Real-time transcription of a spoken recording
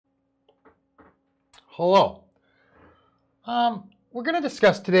Hello. We're going to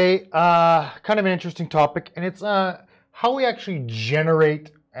discuss today kind of an interesting topic, and it's how we actually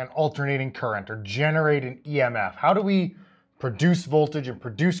generate an alternating current or generate an EMF. How do we produce voltage and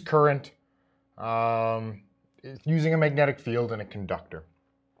produce current using a magnetic field and a conductor?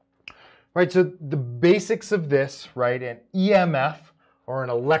 Right, so the basics of this, right, an EMF or an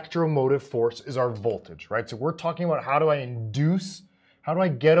electromotive force is our voltage, right? So we're talking about how do I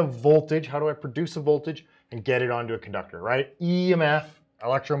get a voltage, how do I produce a voltage and get it onto a conductor, right? EMF,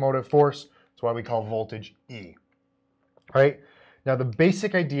 electromotive force, that's why we call voltage E, right? Now the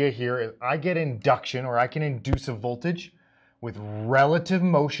basic idea here is I get induction, or I can induce a voltage with relative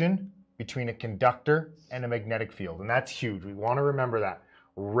motion between a conductor and a magnetic field, and that's huge. We want to remember that.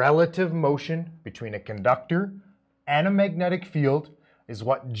 Relative motion between a conductor and a magnetic field is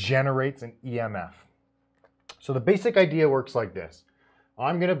what generates an EMF. So the basic idea works like this.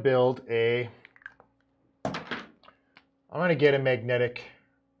 I'm going to get a magnetic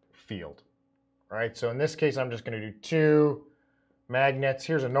field, right? So in this case, I'm just going to do two magnets.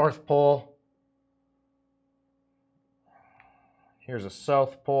 Here's a north pole. Here's a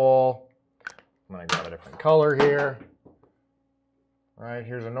south pole. I'm going to grab a different color here. All right,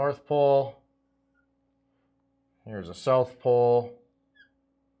 here's a north pole. Here's a south pole.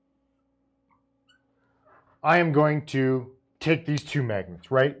 I am going to take these two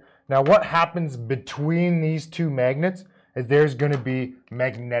magnets, right? Now what happens between these two magnets is there's going to be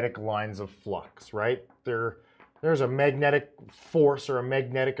magnetic lines of flux, right? There's a magnetic force or a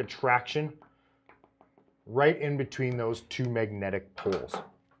magnetic attraction right in between those two magnetic poles.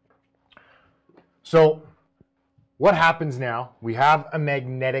 So what happens now? We have a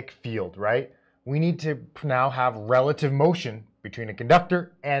magnetic field, right? We need to now have relative motion between a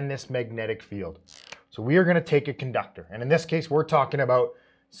conductor and this magnetic field. So we are going to take a conductor, and in this case we're talking about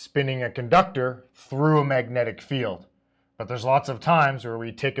spinning a conductor through a magnetic field. But there's lots of times where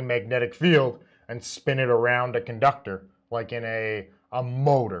we take a magnetic field and spin it around a conductor, like in a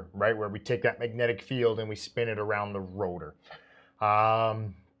motor, right? Where we take that magnetic field and we spin it around the rotor.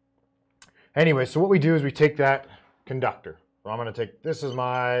 Anyway, so what we do is we take that conductor. So I'm going to take, this is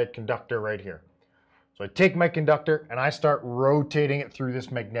my conductor right here. So I take my conductor and I start rotating it through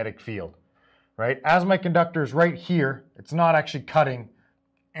this magnetic field, right? As my conductor is right here, it's not actually cutting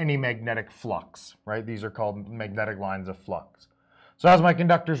any magnetic flux, right? These are called magnetic lines of flux. So as my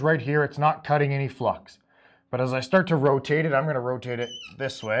conductor is right here, it's not cutting any flux. But as I start to rotate it, I'm going to rotate it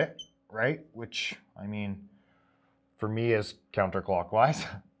this way, right? Which, I mean, for me is counterclockwise.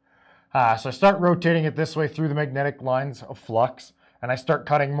 So I start rotating it this way through the magnetic lines of flux, and I start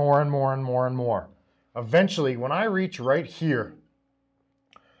cutting more and more and more and more. Eventually, when I reach right here,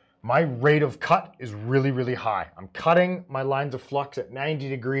 my rate of cut is really, really high. I'm cutting my lines of flux at 90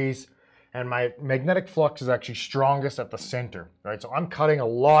 degrees, and my magnetic flux is actually strongest at the center, right? So I'm cutting a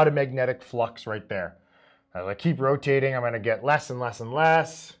lot of magnetic flux right there. As I keep rotating, I'm going to get less and less and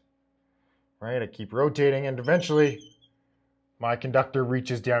less, right? I keep rotating, and eventually my conductor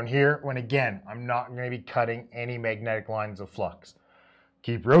reaches down here when, again, I'm not going to be cutting any magnetic lines of flux.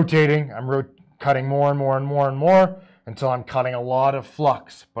 Keep rotating. I'm cutting more and more and more and more until I'm cutting a lot of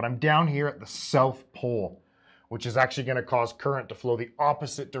flux. But I'm down here at the south pole, which is actually going to cause current to flow the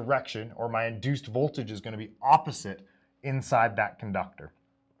opposite direction, or my induced voltage is going to be opposite inside that conductor.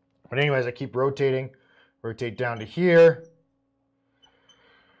 But anyways, I keep rotating, rotate down to here.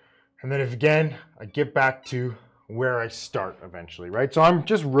 And then again, I get back to where I start eventually, right? So I'm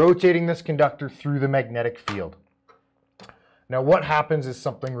just rotating this conductor through the magnetic field. Now what happens is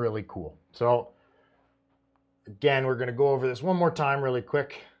something really cool. So again, we're going to go over this one more time really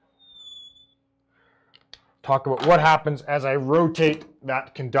quick. Talk about what happens as I rotate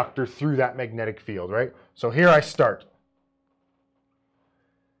that conductor through that magnetic field, right? So here I start.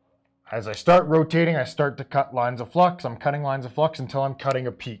 As I start rotating, I start to cut lines of flux. I'm cutting lines of flux until I'm cutting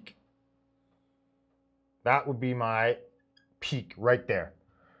a peak. That would be my peak right there,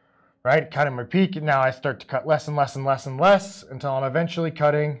 right? Cutting my peak, and now I start to cut less and less and less and less until I'm eventually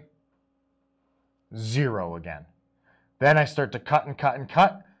cutting 0 again. Then I start to cut and cut and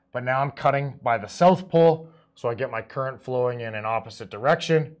cut, but now I'm cutting by the south pole, so I get my current flowing in an opposite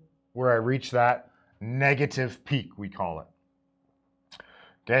direction where I reach that negative peak, we call it.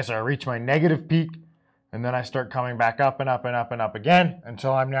 Okay, so I reach my negative peak, and then I start coming back up and up and up and up again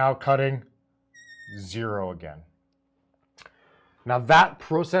until I'm now cutting 0 again. Now that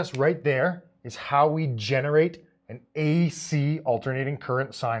process right there is how we generate an AC alternating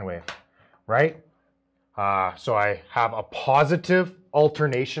current sine wave, right? So I have a positive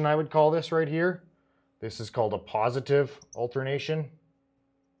alternation, I would call this right here. This is called a positive alternation.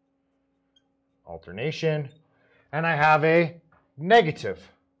 I'll alternation, and I have a negative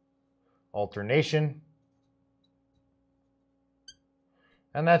alternation.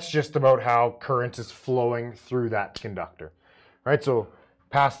 And that's just about how current is flowing through that conductor. Right, so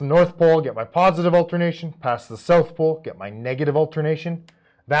past the North Pole, get my positive alternation. Past the South Pole, get my negative alternation.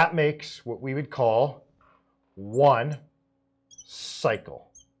 That makes what we would call one cycle.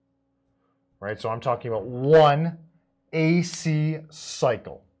 Right, so I'm talking about one AC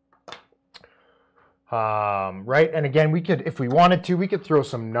cycle. Right, and again, we could, if we wanted to, we could throw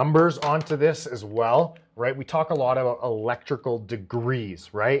some numbers onto this as well. Right, we talk a lot about electrical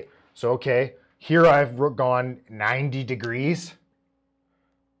degrees, right? So, okay, here I've gone 90 degrees.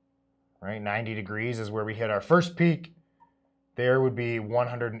 Right, 90 degrees is where we hit our first peak. There would be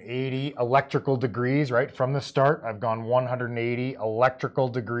 180 electrical degrees, right? From the start, I've gone 180 electrical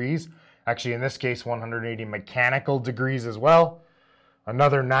degrees. Actually, in this case, 180 mechanical degrees as well.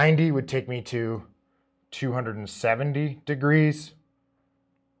 Another 90 would take me to 270 degrees.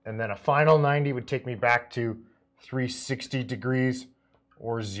 And then a final 90 would take me back to 360 degrees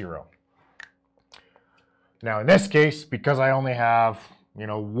or 0. Now, in this case, because I only have,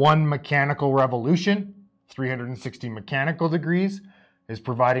 one mechanical revolution, 360 mechanical degrees is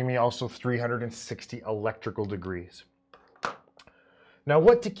providing me also 360 electrical degrees. Now,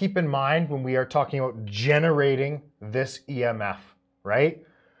 what to keep in mind when we are talking about generating this EMF, right?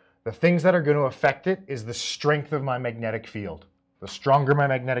 The things that are going to affect it is the strength of my magnetic field. The stronger my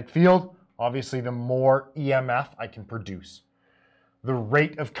magnetic field, obviously the more EMF I can produce. The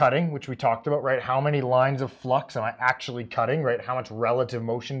rate of cutting, which we talked about, right? How many lines of flux am I actually cutting, right? How much relative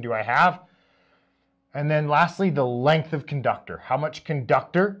motion do I have? And then lastly, the length of conductor. How much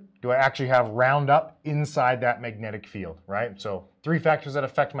conductor do I actually have round up inside that magnetic field, right? So 3 factors that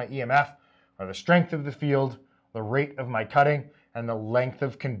affect my EMF are the strength of the field, the rate of my cutting, and the length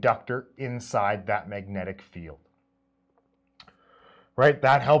of conductor inside that magnetic field. Right,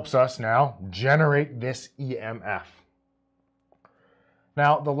 that helps us now generate this EMF.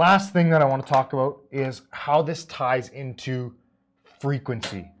 Now, the last thing that I want to talk about is how this ties into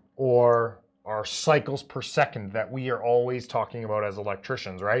frequency, or our cycles per second that we are always talking about as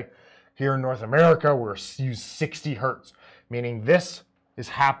electricians, right? Here in North America, we use 60 hertz, meaning this is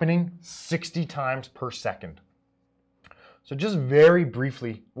happening 60 times per second. So just very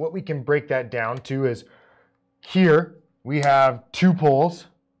briefly, what we can break that down to is here we have 2 poles,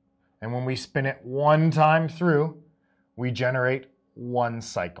 and when we spin it 1 time through, we generate 1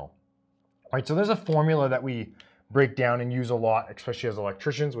 cycle. All right, so there's a formula that we break down and use a lot, especially as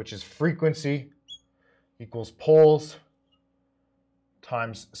electricians, which is frequency equals poles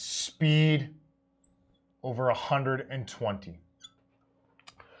times speed over 120.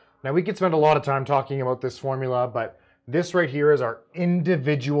 Now, we could spend a lot of time talking about this formula, but this right here is our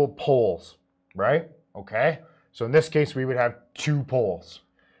individual poles, right? Okay, so in this case, we would have 2 poles.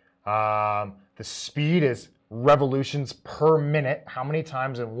 The speed is revolutions per minute. How many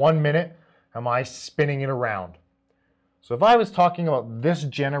times in 1 minute am I spinning it around? So if I was talking about this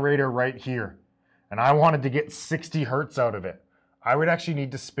generator right here, and I wanted to get 60 hertz out of it, I would actually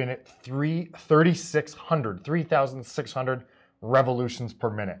need to spin it 3,600 revolutions per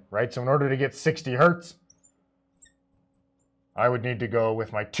minute, right? So in order to get 60 hertz, I would need to go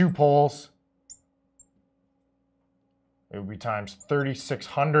with my 2 poles. It would be times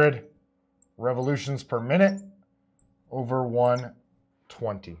 3,600 revolutions per minute over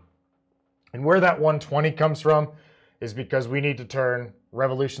 120. And where that 120 comes from is because we need to turn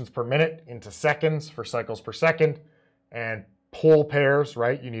revolutions per minute into seconds for cycles per second, and pole pairs,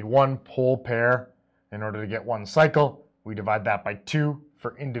 right? You need 1 pole pair in order to get 1 cycle. We divide that by 2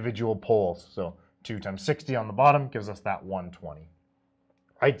 for individual poles. So 2 times 60 on the bottom gives us that 120.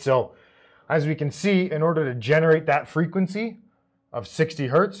 Right, so as we can see, in order to generate that frequency of 60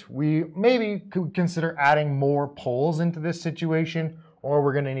 hertz, we maybe could consider adding more poles into this situation, or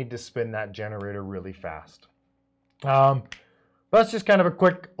we're going to need to spin that generator really fast. That's just kind of a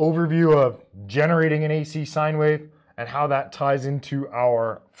quick overview of generating an AC sine wave and how that ties into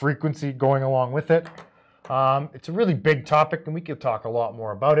our frequency going along with it. It's a really big topic, and we could talk a lot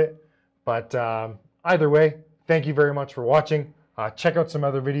more about it. But either way, thank you very much for watching. Check out some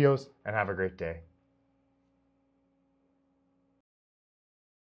other videos, and have a great day.